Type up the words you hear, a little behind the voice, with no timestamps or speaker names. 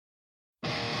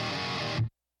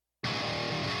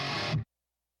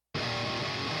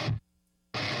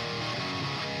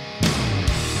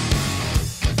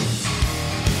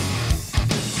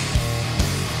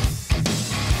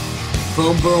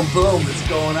Boom, boom, boom. What's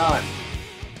going on?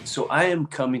 So I am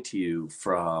coming to you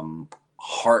from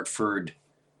Hartford,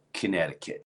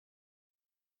 Connecticut.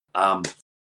 I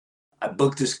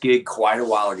booked this gig quite a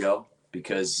while ago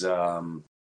because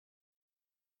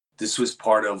this was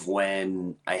part of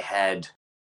when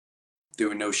there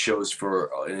were no shows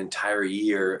for an entire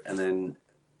year, and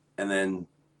then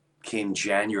came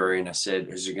January, and I said,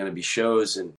 "Is there going to be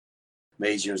shows?" And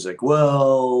Major was like,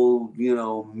 "Well,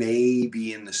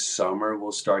 maybe in the summer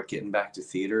we'll start getting back to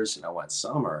theaters." And I went,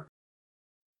 "Summer?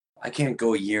 I can't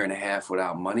go a year and a half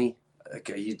without money. I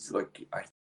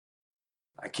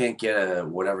can't get a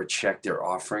whatever check they're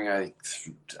offering. I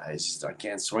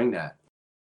can't swing that."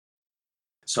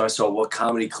 So I saw what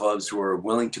comedy clubs were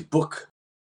willing to book,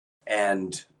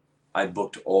 and I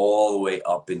booked all the way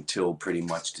up until pretty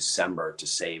much December to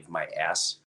save my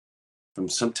ass from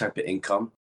some type of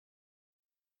income.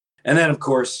 And then, of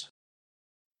course,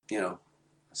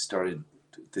 started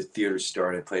the theater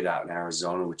started. I played out in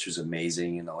Arizona, which was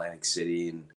amazing, in Atlantic City,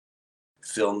 and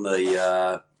filmed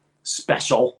the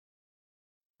special,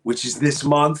 which is this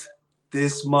month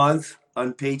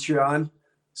on Patreon.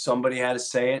 Somebody had to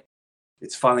say it.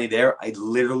 It's finally there. I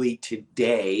literally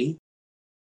today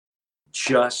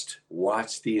just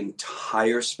watched the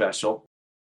entire special,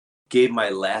 gave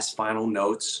my last final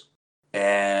notes,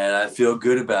 and I feel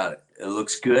good about it. It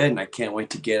looks good, and I can't wait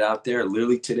to get out there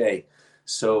literally today.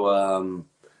 So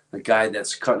the guy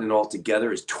that's cutting it all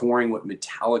together is touring with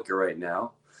Metallica right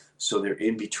now. So they're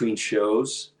in between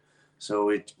shows. So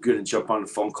we're going to jump on a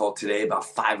phone call today about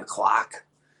 5 o'clock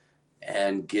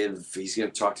and he's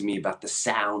going to talk to me about the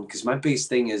sound. Because my biggest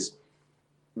thing is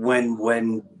when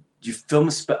you film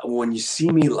when you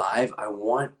see me live, I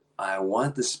want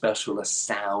the special to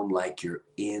sound like you're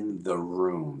in the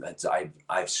room.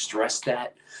 I've stressed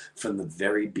that from the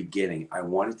very beginning. I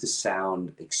want it to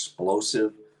sound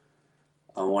explosive.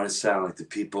 I want it to sound like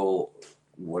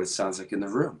what it sounds like in the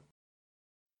room.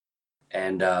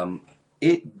 And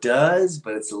it does,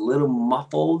 but it's a little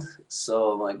muffled.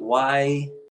 So I'm like, why?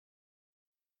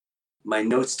 My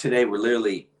notes today were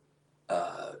literally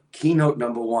keynote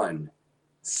number 1,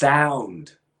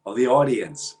 sound of the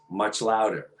audience, much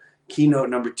louder. Keynote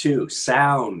number 2,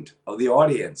 sound of the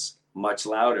audience, much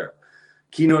louder.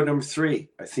 Keynote number 3,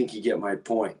 I think you get my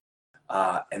point.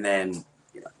 And then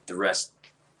the rest.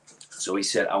 So he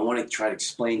said, I want to try to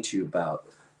explain to you about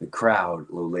the crowd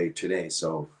a little later today.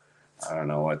 So I don't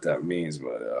know what that means,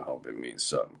 but I hope it means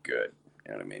something good.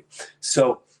 You know what I mean?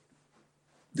 So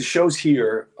the shows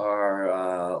here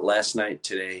are last night,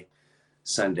 today,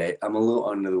 Sunday. I'm a little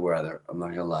under the weather. I'm not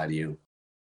going to lie to you.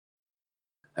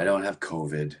 I don't have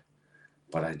COVID,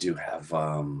 but I do have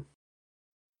a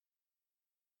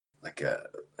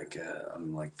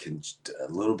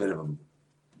little bit of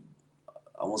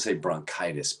I won't say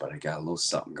bronchitis, but I got a little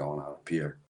something going on up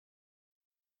here.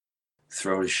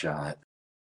 Throat is shot.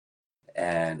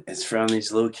 And it's from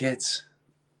these little kids.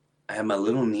 I have my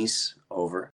little niece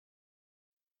over.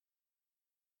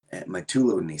 And my 2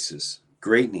 little nieces.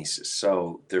 Great nieces.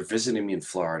 So they're visiting me in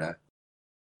Florida.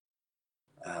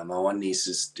 My one niece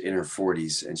is in her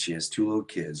 40s, and she has 2 little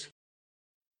kids.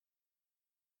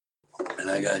 And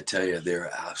I got to tell you,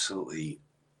 they're absolutely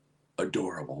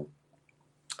adorable.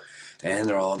 And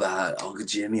they're all about Uncle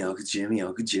Jimmy, Uncle Jimmy,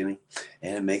 Uncle Jimmy.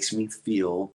 And it makes me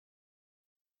feel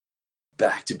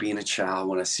back to being a child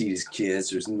when I see these kids.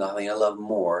 There's nothing I love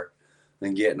more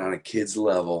than getting on a kid's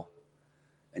level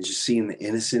and just seeing the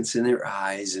innocence in their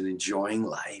eyes and enjoying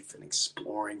life and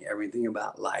exploring everything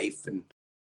about life. And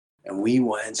we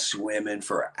went swimming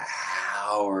for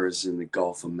hours in the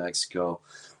Gulf of Mexico.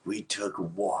 We took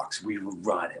walks. We were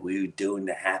running. We were doing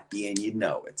the happy, and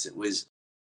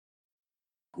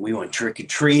we went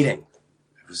trick-or-treating.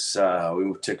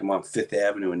 We took them on 5th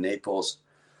Avenue in Naples,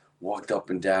 walked up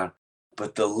and down.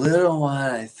 But the little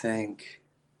one, I think,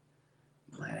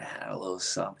 might have had a little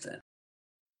something.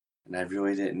 And I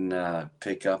really didn't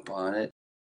pick up on it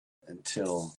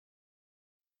until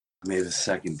maybe the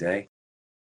second day.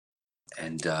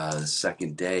 And the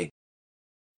second day,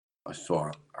 I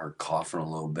saw her coughing a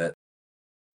little bit.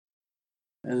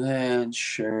 And then,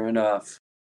 sure enough,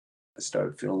 I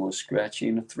started feeling a little scratchy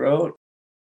in the throat.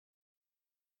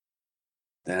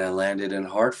 Then I landed in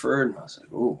Hartford, and I was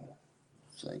like, ooh,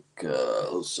 it's like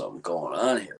there's something going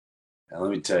on here. And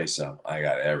let me tell you something. I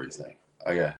got everything.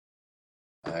 I got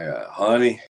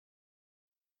honey.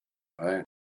 Right?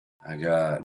 I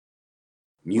got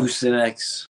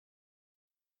Mucinex.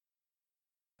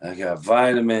 I got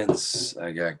vitamins.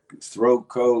 I got throat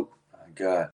coat. I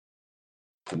got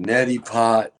the neti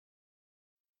pot.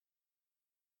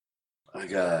 I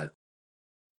got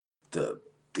the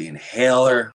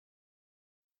inhaler.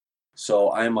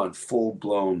 So I'm on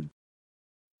full-blown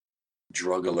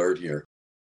drug alert here.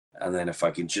 And then if I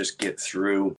can just get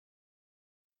through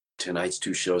tonight's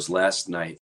 2 shows, last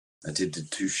night I did the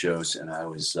 2 shows and I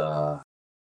was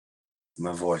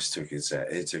my voice took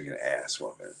it took an ass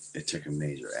whooping. It took a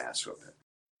major ass whooping.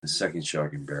 The second show I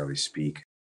can barely speak,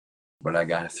 but I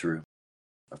got it through.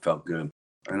 I felt good.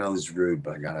 I know this is rude,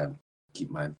 but I gotta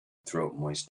keep my throat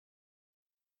moist.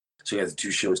 So we have the 2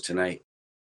 shows tonight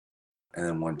and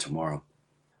then 1 tomorrow.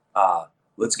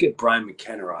 Let's get Brian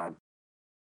McKenna on.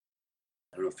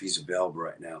 I don't know if he's available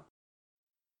right now.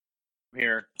 I'm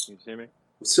here. Can you see me?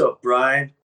 What's up,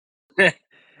 Brian? Hey,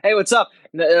 what's up?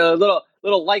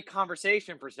 Little light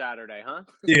conversation for Saturday, huh?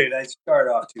 Dude, I start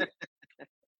off too.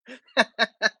 I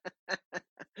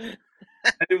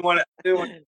didn't want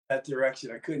to that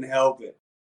direction. I couldn't help it.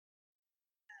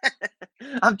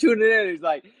 I'm tuning in. He's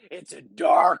like, it's a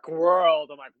dark world.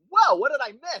 I'm like, whoa, what did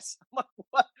I miss? I'm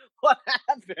like, what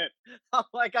happened? I'm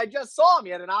like, I just saw him.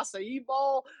 He had an acai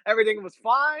bowl. Everything was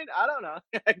fine. I don't know.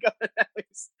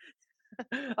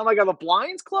 I'm like, are the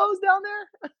blinds closed down there?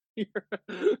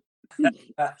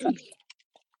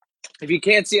 If you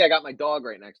can't see, I got my dog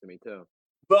right next to me too.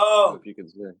 Bo, if you can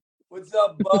see. What's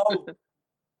up, Bo?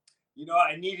 You know,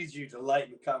 I needed you to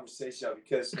lighten the conversation up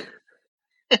because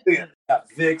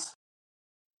Vicks.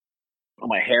 Oh,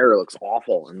 my hair looks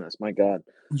awful in this. My God.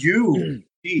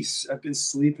 Jeez, I've been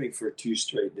sleeping for 2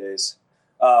 straight days.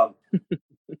 Got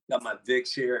my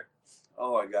Vicks here.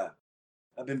 Oh my God.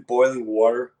 I've been boiling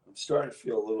water. I'm starting to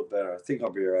feel a little better. I think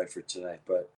I'll be all right for tonight.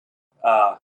 But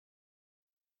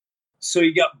so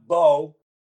you got Bo.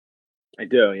 I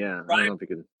do, yeah. Brian, I don't know if you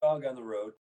could. Dog on the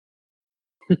road.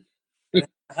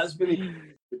 Husband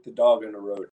with the dog on the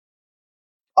road.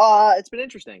 It's been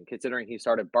interesting considering he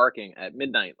started barking at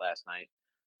midnight last night.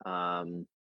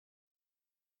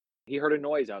 He heard a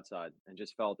noise outside and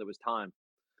just felt it was time,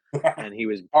 and he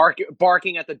was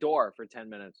barking at the door for 10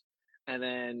 minutes, and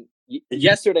then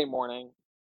yesterday morning.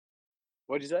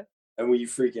 What'd you say? And were you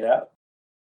freaking out?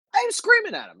 I was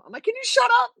screaming at him. I'm like, "Can you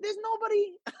shut up? There's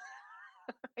nobody."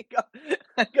 I go,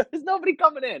 "There's nobody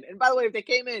coming in." And by the way, if they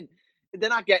came in, they're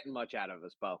not getting much out of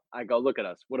us, Bo. I go, "Look at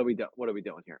us. What are we doing? What are we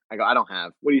doing here?" I go, "I don't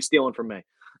have. What are you stealing from me?"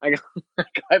 I go, "I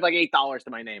have like $8 to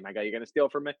my name." I go, "You're gonna steal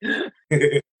from me?"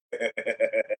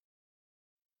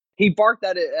 He barked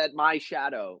at my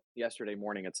shadow yesterday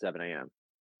morning at 7 a.m.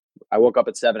 I woke up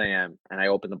at 7 a.m. and I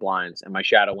opened the blinds and my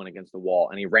shadow went against the wall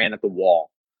and he ran at the wall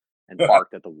and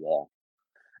barked at the wall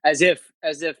as if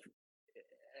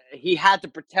he had to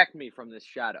protect me from this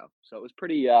shadow. So it was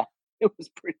pretty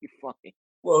funny.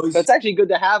 Well, So it's actually good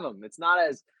to have him. It's not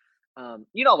as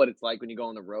you know what it's like when you go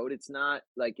on the road. It's not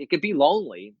like it could be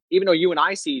lonely, even though you and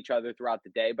I see each other throughout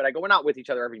the day. But I go, we're not with each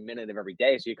other every minute of every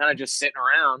day. So you're kind of just sitting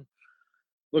around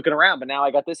looking around. But now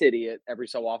I got this idiot every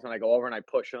so often. I go over and I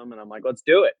push him and I'm like, let's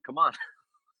do it. Come on.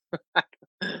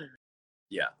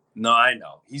 Yeah. No, I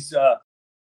know. He's I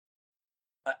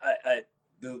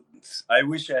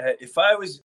wish I had if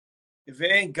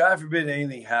God forbid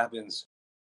anything happens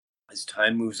as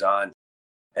time moves on.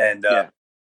 And Yeah.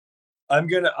 I'm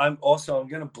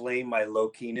gonna blame my low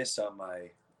keyness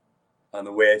on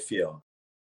the way I feel.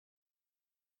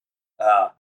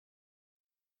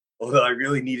 Although I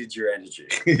really needed your energy.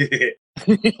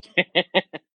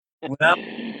 When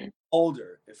I'm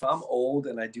older, if I'm old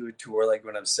and I do a tour like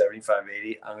when I'm 75,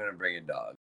 80, I'm gonna bring a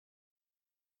dog.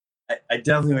 I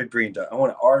definitely would bring a dog. I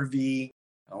want an RV.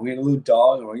 I want to get a little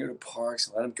dog. I want to go to parks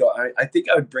and let him go. I think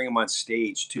I would bring him on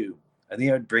stage too. I think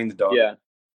I would bring the dog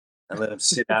and let him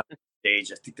sit out on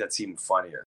stage. I think that's even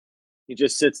funnier. He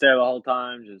just sits there the whole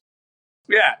time, just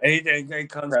he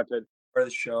comes prepping for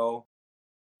the show,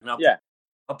 and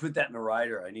I'll put that in the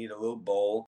rider. I need a little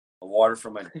bowl of water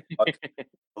for my dog,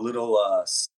 a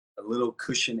little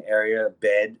cushion area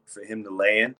bed for him to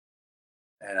lay in.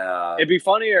 And it'd be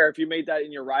funnier if you made that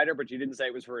in your rider, but you didn't say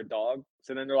it was for a dog.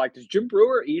 So then they're like, "Does Jim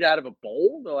Brewer eat out of a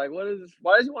bowl?" They're like, "What is this?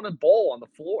 Why does he want a bowl on the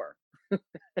floor?"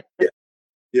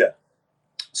 Yeah.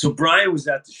 So Brian was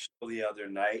at the show the other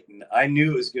night, and I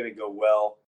knew it was going to go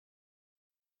well.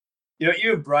 You know,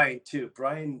 you and Brian too.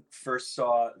 Brian first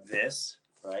saw this,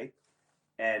 right?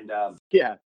 And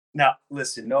Now,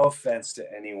 listen, no offense to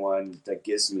anyone that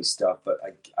gives me stuff, but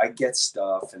I get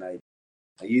stuff, and I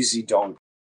usually don't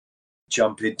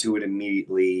jump into it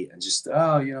immediately and just,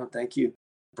 thank you.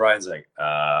 Brian's like,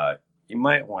 you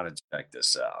might want to check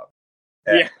this out.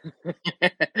 Yeah.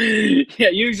 Yeah,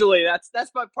 usually that's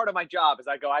part of my job is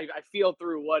I go, I feel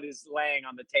through what is laying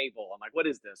on the table. I'm like, what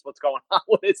is this? What's going on?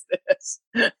 What is this?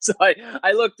 So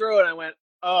I looked through it and I went,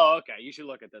 oh, okay, you should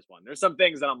look at this one. There's some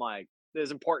things that I'm like,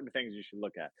 there's important things you should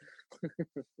look at.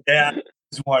 Yeah.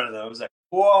 It's one of those. Like,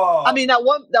 whoa. I mean, that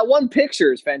one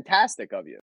picture is fantastic of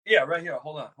you. Yeah, right here.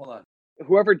 Hold on.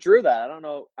 Whoever drew that, I don't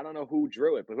know who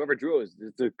drew it, but whoever drew it,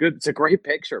 it's a great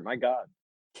picture. My God.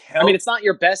 I mean, Kelly, it's not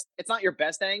your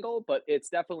best angle, but it's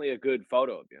definitely a good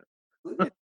photo of you. look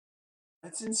at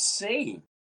that's insane.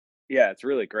 Yeah, it's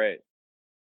really great.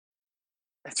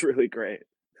 That's really great.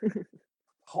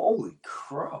 Holy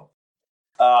crow.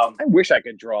 I wish I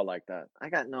could draw like that. I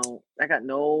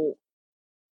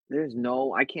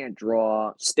can't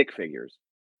draw stick figures.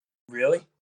 Really?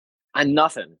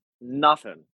 Nothing.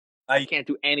 I I can't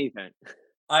do anything.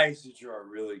 I used to draw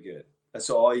really good. That's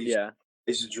all Yeah,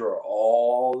 I used to draw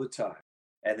all the time.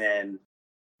 And then,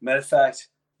 matter of fact,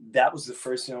 that was the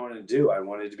first thing I wanted to do. I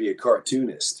wanted to be a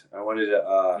cartoonist. I wanted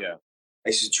to. yeah, I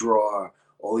used to draw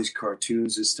all these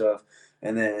cartoons and stuff,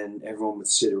 and then everyone would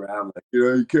sit around like,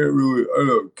 you can't really. I don't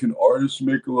know. Can artists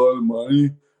make a lot of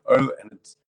money? And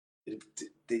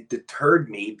they deterred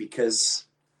me because,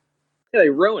 yeah. They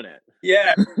ruin it.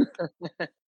 yeah,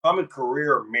 I'm a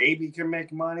career maybe can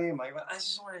make money. I'm like, I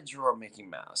just want to draw Mickey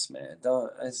Mouse, man.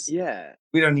 Yeah,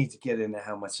 We don't need to get into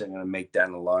how much I'm going to make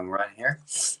down the long run here.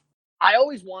 I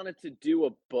always wanted to do a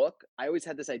book. I always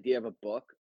had this idea of a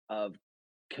book of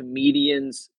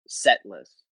comedians' set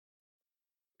lists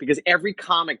because every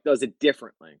comic does it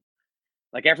differently.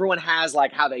 Like everyone has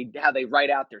like how they write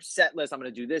out their set list. I'm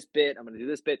going to do this bit. I'm going to do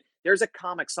this bit. There's a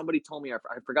comic somebody told me I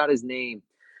forgot his name.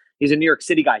 He's a New York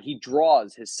City guy. He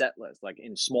draws his set list like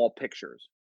in small pictures.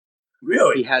 He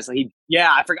Really? has he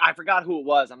yeah, I forgot who it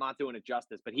was. I'm not doing it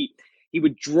justice, but he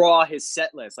would draw his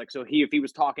set list. Like so if he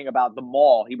was talking about the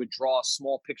mall, he would draw a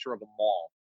small picture of a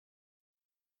mall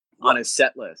on Well, his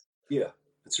set list. yeah,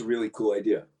 that's a really cool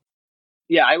idea.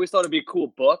 Yeah, I always thought it'd be a cool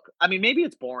book. I mean, maybe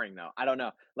it's boring though. I don't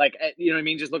know. Like, you know what I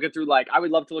mean? Just looking through, like, I would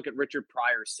love to look at Richard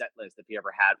Pryor's set list if he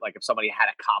ever had, like, if somebody had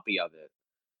a copy of it,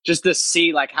 just to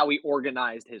see like how he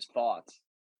organized his thoughts.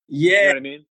 You know Yeah, what I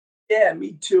mean? yeah,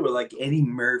 me too. Like Eddie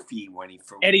Murphy when he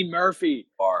from Eddie Murphy.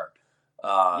 bar.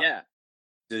 Uh, Yeah,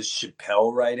 does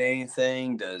Chappelle write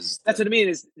anything? Does that's what I mean.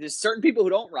 Is there's certain people who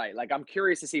don't write. Like, I'm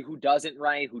curious to see who doesn't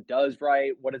write, who does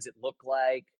write. What does it look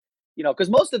like? You know, because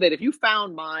most of it, if you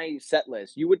found my set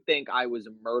list, you would think I was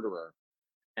a murderer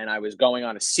and I was going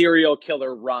on a serial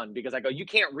killer run because I go, you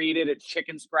can't read it. It's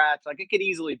chicken scratch. Like, it could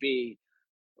easily be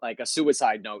like a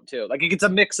suicide note too. Like it's a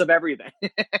mix of everything.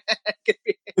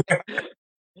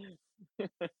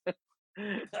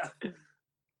 You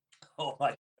oh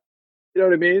my know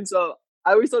what I mean? So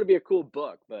I always thought it'd be a cool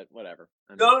book, but whatever.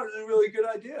 I mean, no, it's a really good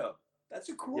idea. That's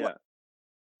a cool yeah.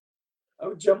 I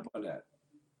would jump on that.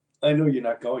 I know you're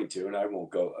not going to, and I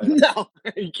won't go. No,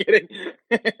 are you kidding?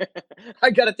 I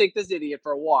gotta take this idiot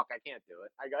for a walk. I can't do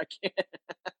it. I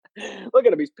can't. Look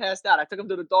at him. He's passed out. I took him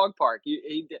to the dog park.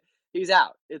 He's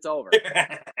out. It's over.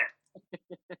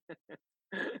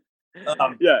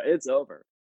 um, Yeah, it's over.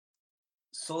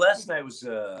 so last night was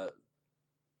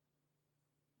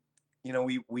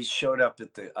we showed up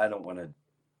at the I don't want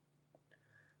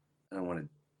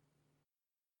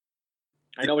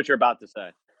I know what you're about to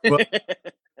say. to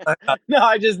No,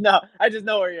 I just know. I just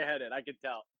know where you're headed. I can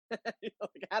tell.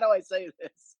 Like, how do I say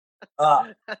this? uh,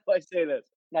 How do I say this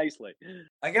nicely?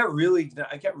 I got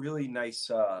really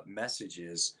nice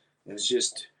messages. It's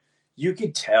just you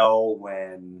could tell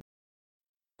when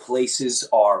places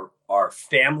are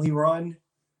family run.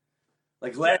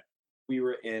 Like Yeah, last we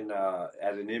were in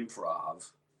at an improv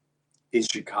in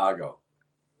Chicago.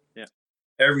 yeah,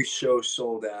 Every show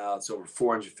sold out. It's over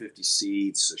 450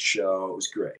 seats a show. It was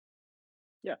great.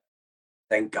 yeah,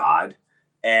 Thank God.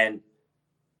 And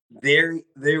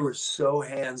they were so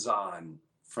hands on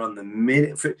from the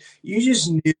minute. You just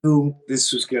knew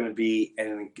this was going to be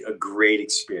a great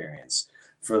experience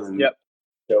from the minute yep,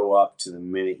 you show up to the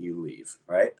minute you leave.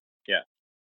 Right. yeah.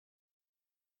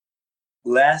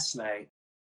 Last night,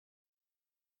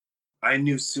 I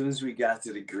knew as soon as we got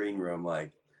to the green room,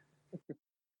 like,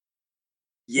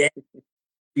 yeah,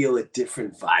 feel a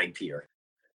different vibe here.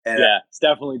 And, Yeah, it's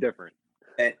definitely different.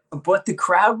 but the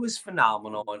crowd was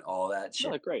phenomenal and all that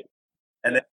No, shit. great.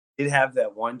 And Yeah. then I did have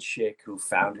that one chick who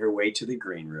found her way to the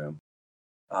green room.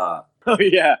 Uh, Oh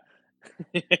yeah.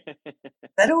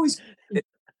 that always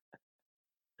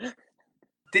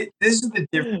this is the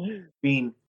difference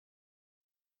between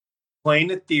playing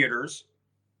the theaters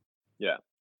Yeah.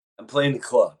 and playing the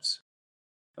clubs.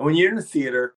 And when you're in the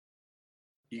theater,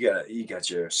 you got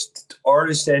your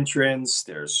artist entrance.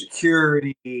 There's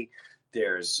security.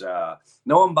 There's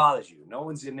no one bothers you. No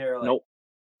one's in there like, Nope.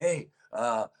 hey,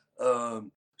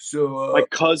 so My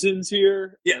cousin's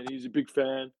here, yeah, and he's a big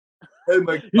fan. hey,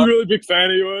 my He's a really big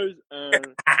fan of yours.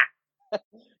 And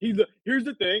here's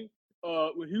the thing.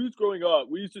 when he was growing up,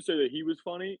 we used to say that he was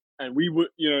funny, and we would,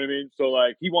 you know what I mean? So,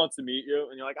 like, he wants to meet you,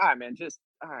 and you're like, "All right, man, just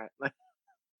all right." Like,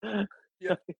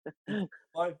 Yeah.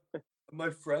 My my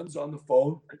friend's on the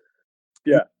phone.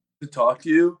 He yeah. wants to talk to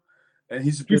you, and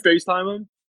he's a You bit, FaceTime him,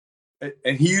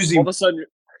 and he all usually of a sudden,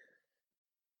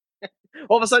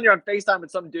 you're on FaceTime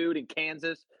with some dude in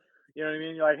Kansas. You know what I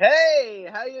mean? You're like, "Hey,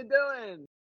 how you doing?"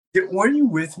 weren't you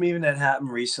with me when that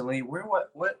happened recently? Where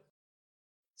what?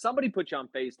 Somebody put you on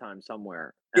FaceTime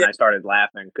somewhere, and Yeah, I started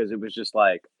laughing because it was just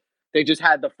like they just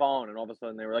had the phone, and all of a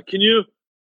sudden they were like, Can you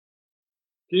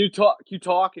talk?"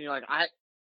 And you're like, "I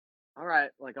all right,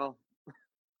 like I'll."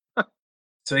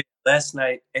 so yeah, last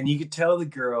night, and you could tell the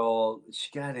girl, she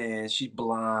got in, she's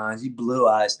blonde, she blue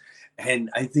eyes, and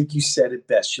I think you said it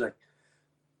best.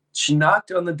 She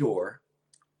knocked on the door,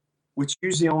 which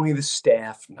usually only the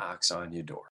staff knocks on your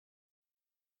door.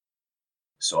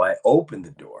 So I opened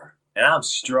the door, and I'm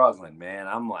struggling, man.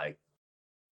 I'm like,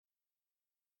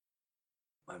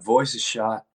 my voice is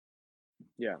shot.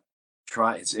 Yeah,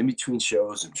 It's in between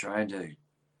shows. I'm trying to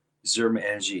exert my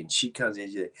energy, and she comes in.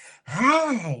 She's like,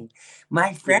 "Hi,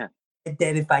 my friend yeah, said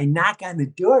that if I knock on the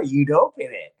door, you'd open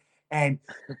it. And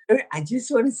I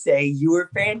just want to say you were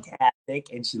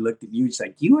fantastic." And she looked at you. She's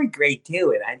like, "You were great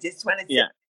too." And I just want to say, yeah.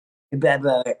 blah,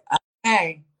 blah, blah.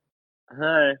 Okay,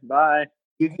 Hi, bye.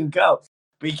 you can go.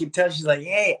 But you can tell she's like,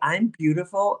 "Hey, I'm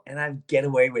beautiful, and I get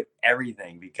away with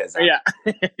everything because I'm." Yeah.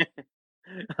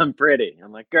 I'm pretty.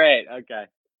 I'm like, great, okay.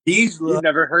 These You've look.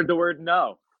 never heard the word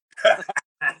no.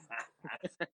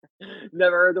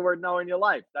 Never heard the word no in your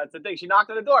life. That's the thing. She knocked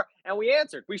on the door and we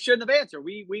answered. We shouldn't have answered.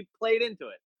 We played into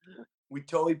it. We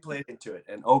totally played into it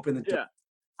and opened the door. Yeah.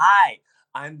 Hi,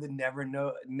 I'm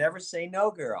the never say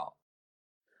no girl.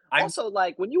 I'm Also,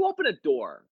 like when you open a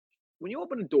door,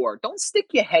 don't stick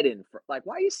your head in for like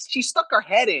why is she stuck her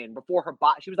head in before her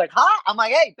body? She was like, huh? I'm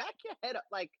like, hey, back your head up,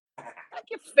 like back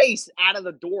your face out of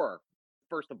the door,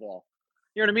 first of all.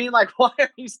 You know what I mean? Like, why are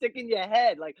you sticking your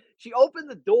head? Like, she opened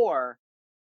the door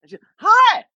and she,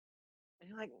 hi. And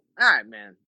you're like, all right,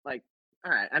 man. Like,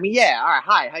 all right. I mean, yeah, all right,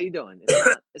 hi, how you doing?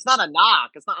 It's not a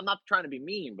knock. It's not I'm not trying to be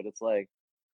mean, but it's like,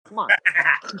 come on.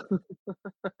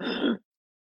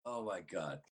 oh my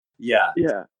god. Yeah.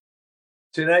 Yeah.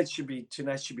 Tonight should be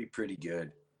pretty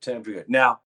good. Tonight will be good.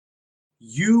 Now,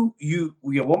 you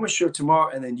we have one more show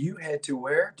tomorrow, and then you head to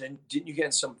where? Didn't you get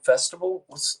in some festival?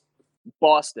 What's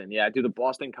Boston. Yeah, I do the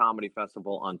Boston Comedy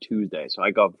Festival on Tuesday. So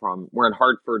we're in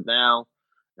Hartford now,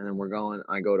 and then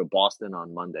I go to Boston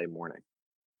on Monday morning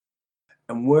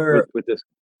and where with this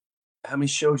how many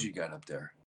shows you got up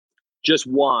there? just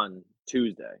one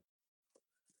Tuesday.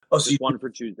 Oh, so you Just one for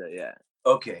Tuesday, yeah.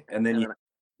 okay, and then And you then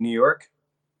New York?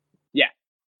 yeah,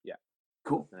 yeah.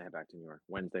 Cool. Then I head back to New York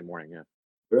Wednesday morning, yeah.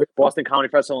 Very cool. Boston Comedy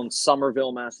Festival in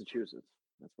Somerville, Massachusetts.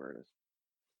 That's where it is.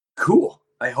 Cool.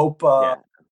 I hope Yeah.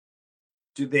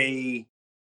 do they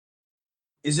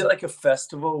is it like a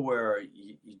festival where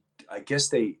I guess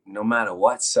they no matter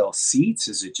what sell seats?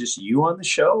 Is it just you on the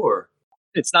show or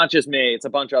It's not just me, it's a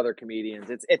bunch of other comedians.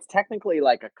 It's technically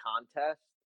like a contest,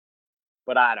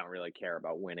 but I don't really care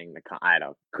about winning I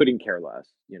don't couldn't care less,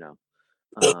 you know.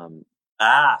 Um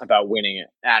ah about winning it.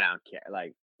 I don't care.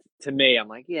 Like to me, I'm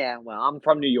like, yeah, well, I'm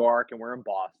from New York and we're in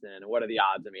Boston. And what are the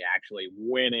odds of me actually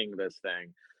winning this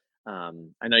thing?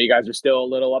 I know you guys are still a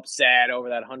little upset over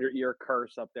that 100-year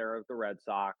curse up there of the Red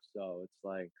Sox. So it's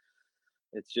like,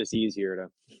 it's just easier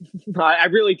to. I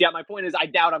really doubt. My point is, I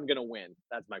doubt I'm going to win.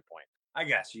 That's my point. I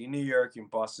got you. In New York, in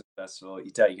Boston Festival,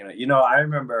 I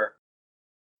remember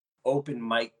open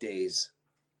mic days.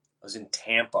 I was in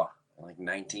Tampa in like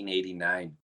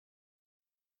 1989,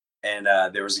 and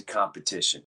there was a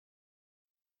competition,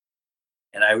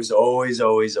 and I was always,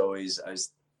 I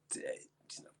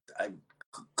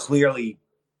clearly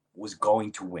was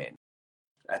going to win.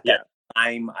 At that Yeah.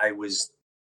 time,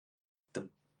 the,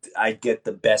 I get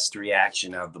the best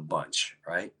reaction out of the bunch.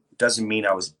 Right? Doesn't mean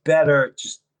I was better.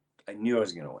 Just I knew I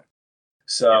was going to win.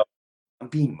 So Yeah. I'm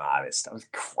being modest. I was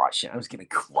crushing. I was going to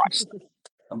crush.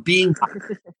 I'm being.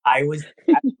 I was.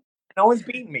 No one's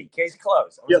beating me. Case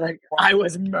closed. You're like, I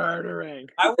was murdering.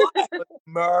 I was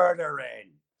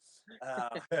murdering. Uh,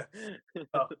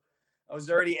 so I was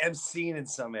already emceeing in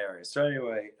some areas. So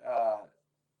anyway,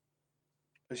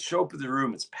 I show up at the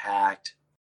room. It's packed,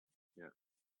 Yeah.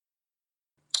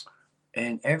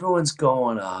 and everyone's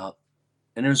going up.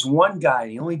 And there's one guy.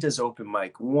 He only does open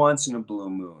mic once in a blue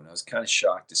moon. I was kind of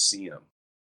shocked to see him.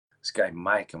 This guy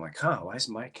Mike. I'm like, huh? Why is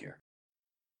Mike here?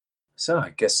 So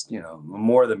I guess the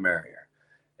more the merrier.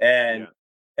 And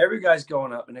Yeah. every guy's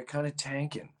going up, and they're kind of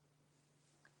tanking.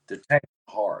 They're tanking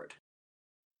hard.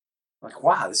 Like,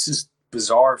 wow, this is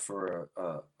bizarre for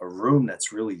a room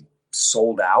that's really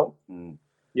sold out.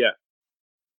 Yeah.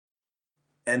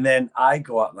 And then I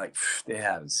go out and like, they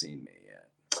haven't seen me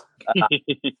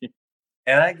yet.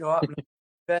 And I go out and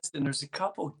invest, and there's a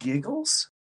couple giggles.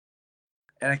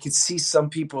 And I could see some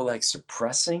people like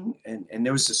suppressing. And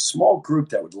there was a small group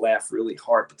that would laugh really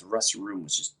hard, but the rest of the room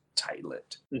was just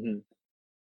tight-lipped. Mm-hmm.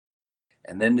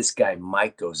 And then this guy,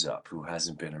 Mike, goes up, who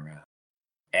hasn't been around.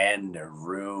 And the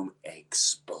room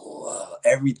explodes.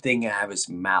 Everything out of his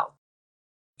mouth.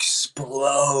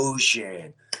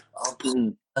 Explosion.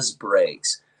 Applause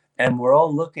breaks. And we're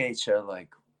all looking at each other like,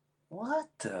 what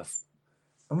the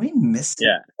are we missing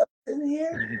something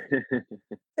here?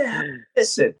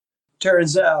 Listen,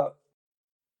 turns out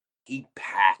he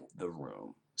packed the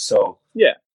room. So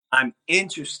Yeah. I'm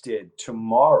interested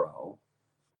tomorrow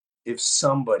if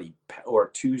somebody, or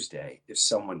Tuesday, if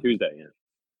someone Tuesday,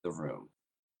 the room.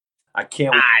 I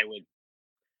can't. I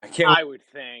would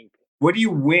think. What do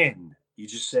you win? You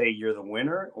just say you're the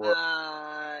winner, or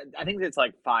I think it's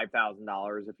like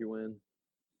 $5,000 if you win.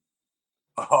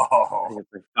 I oh, think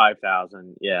it's like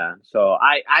 5,000. Yeah. So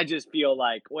I just feel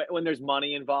like when there's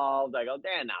money involved, I go,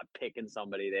 they're not picking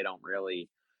somebody they don't really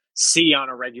see on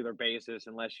a regular basis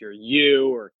unless you're you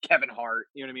or Kevin Hart.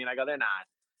 You know what I mean? I go, they're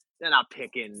not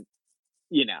picking.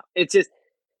 It's just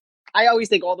I always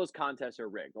think all those contests are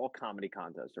rigged. All comedy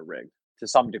contests are rigged to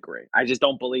some degree. I just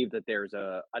don't believe that there's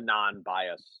a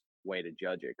non-biased way to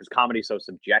judge it because comedy's so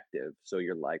subjective. So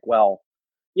you're like, well,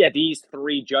 yeah, these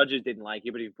 3 judges didn't like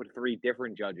you, but if you put 3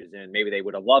 different judges in, maybe they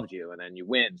would have loved you, and then you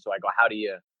win. So I go, how do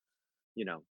you,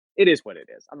 it is what it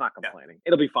is. I'm not complaining.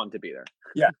 It'll be fun to be there.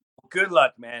 Yeah. Good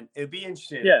luck, man. It'll be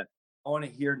interesting. Yeah. I want to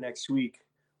hear next week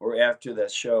or after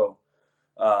that show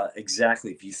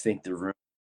exactly if you think the room.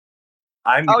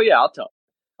 Oh yeah, I'll tell.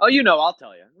 Oh, I'll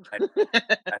tell you.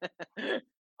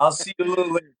 I'll see you a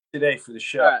little later today for the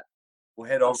show. All right. We'll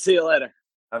head over. See you later.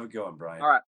 Have a good one, Brian. All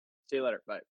right. See you later.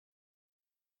 Bye.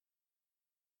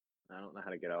 I don't know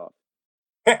how to get off.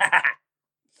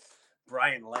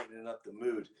 Brian lightening up the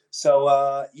mood.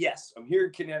 So, yes, I'm here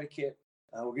in Connecticut.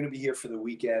 We're going to be here for the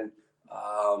weekend.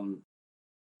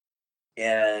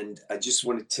 And I just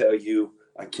want to tell you,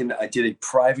 I did a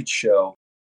private show,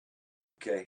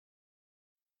 okay,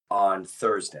 on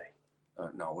Thursday.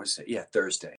 No, what is it? Yeah,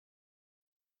 Thursday.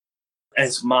 And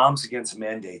it's Moms Against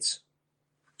Mandates.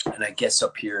 And I guess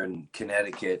up here in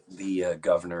Connecticut, the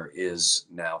governor is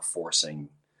now forcing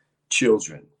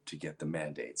children to get the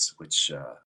mandates, which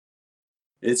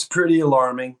it's pretty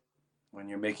alarming when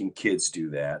you're making kids do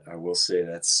that. I will say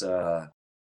that's a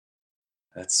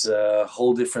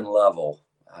whole different level.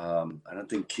 I don't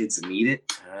think kids need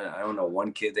it. I don't know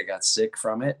one kid that got sick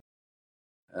from it.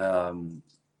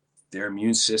 Their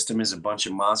immune system is a bunch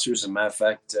of monsters. As a matter of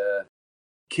fact,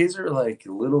 kids are like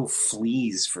little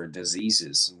fleas for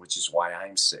diseases, which is why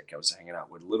I'm sick. I was hanging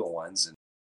out with little ones, and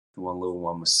the one little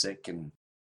one was sick, and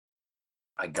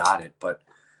I got it. But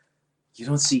you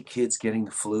don't see kids getting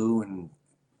the flu and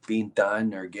being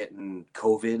done, or getting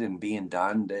COVID and being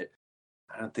done. That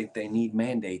I don't think they need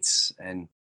mandates, and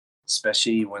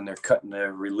especially when they're cutting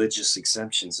the religious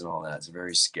exemptions and all that. It's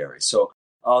very scary. So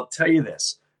I'll tell you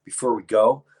this before we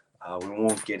go. We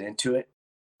won't get into it.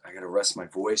 I got to rest my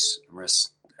voice and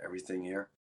rest everything here.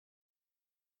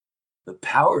 The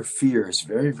power of fear is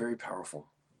very, very powerful.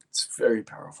 It's very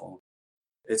powerful.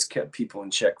 It's kept people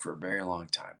in check for a very long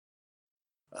time.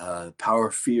 The power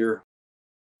of fear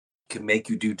can make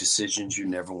you do decisions you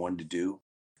never wanted to do,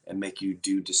 and make you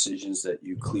do decisions that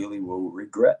you clearly will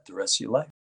regret the rest of your life.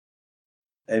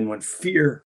 And when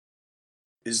fear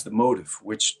is the motive,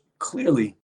 which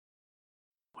clearly,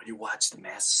 when you watch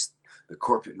the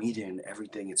corporate media and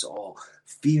everything, it's all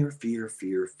fear, fear,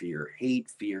 fear, fear, hate,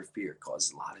 fear, fear. It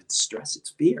causes a lot of distress. It's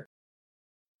fear.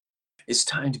 It's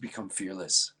time to become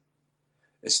fearless.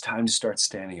 It's time to start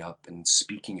standing up and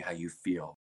speaking how you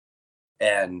feel.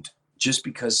 And just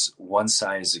because one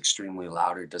side is extremely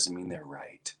louder doesn't mean they're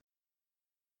right.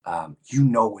 You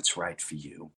know what's right for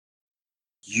you.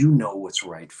 You know what's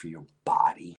right for your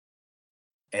body.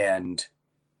 And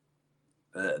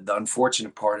the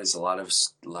unfortunate part is a lot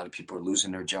of people are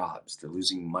losing their jobs. They're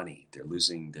losing money. They're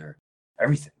losing their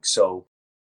everything. So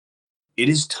it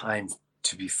is time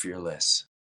to be fearless,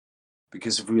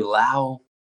 because if we allow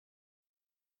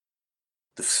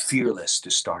the fearless to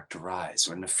start to rise,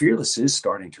 when the fearless is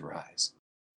starting to rise,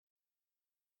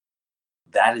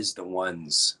 that is the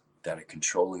ones that are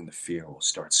controlling the fear will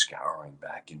start scouring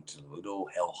back into the little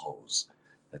hellholes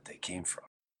that they came from.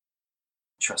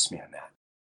 Trust me on that.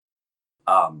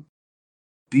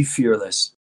 Be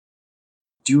fearless.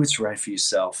 Do what's right for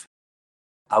yourself.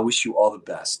 I wish you all the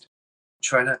best.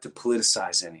 Try not to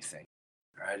politicize anything.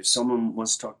 All right. If someone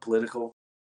wants to talk political,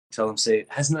 tell them, say, it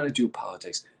has nothing to do with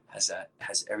politics.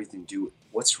 Has everything to do with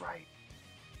what's right,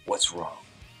 what's wrong.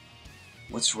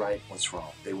 What's right, what's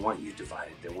wrong. They want you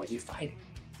divided. They want you fighting.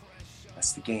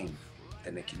 That's the game.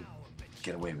 Then they can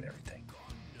get away with everything.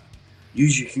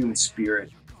 Use your human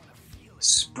spirit.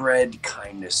 Spread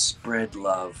kindness, spread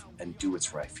love, and do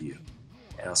what's right for you.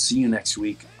 And I'll see you next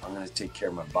week. I'm going to take care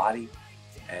of my body.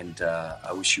 And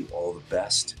I wish you all the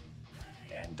best.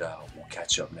 And we'll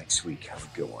catch up next week. Have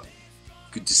a good one.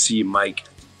 Good to see you, Mike.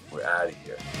 We're out of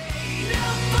here.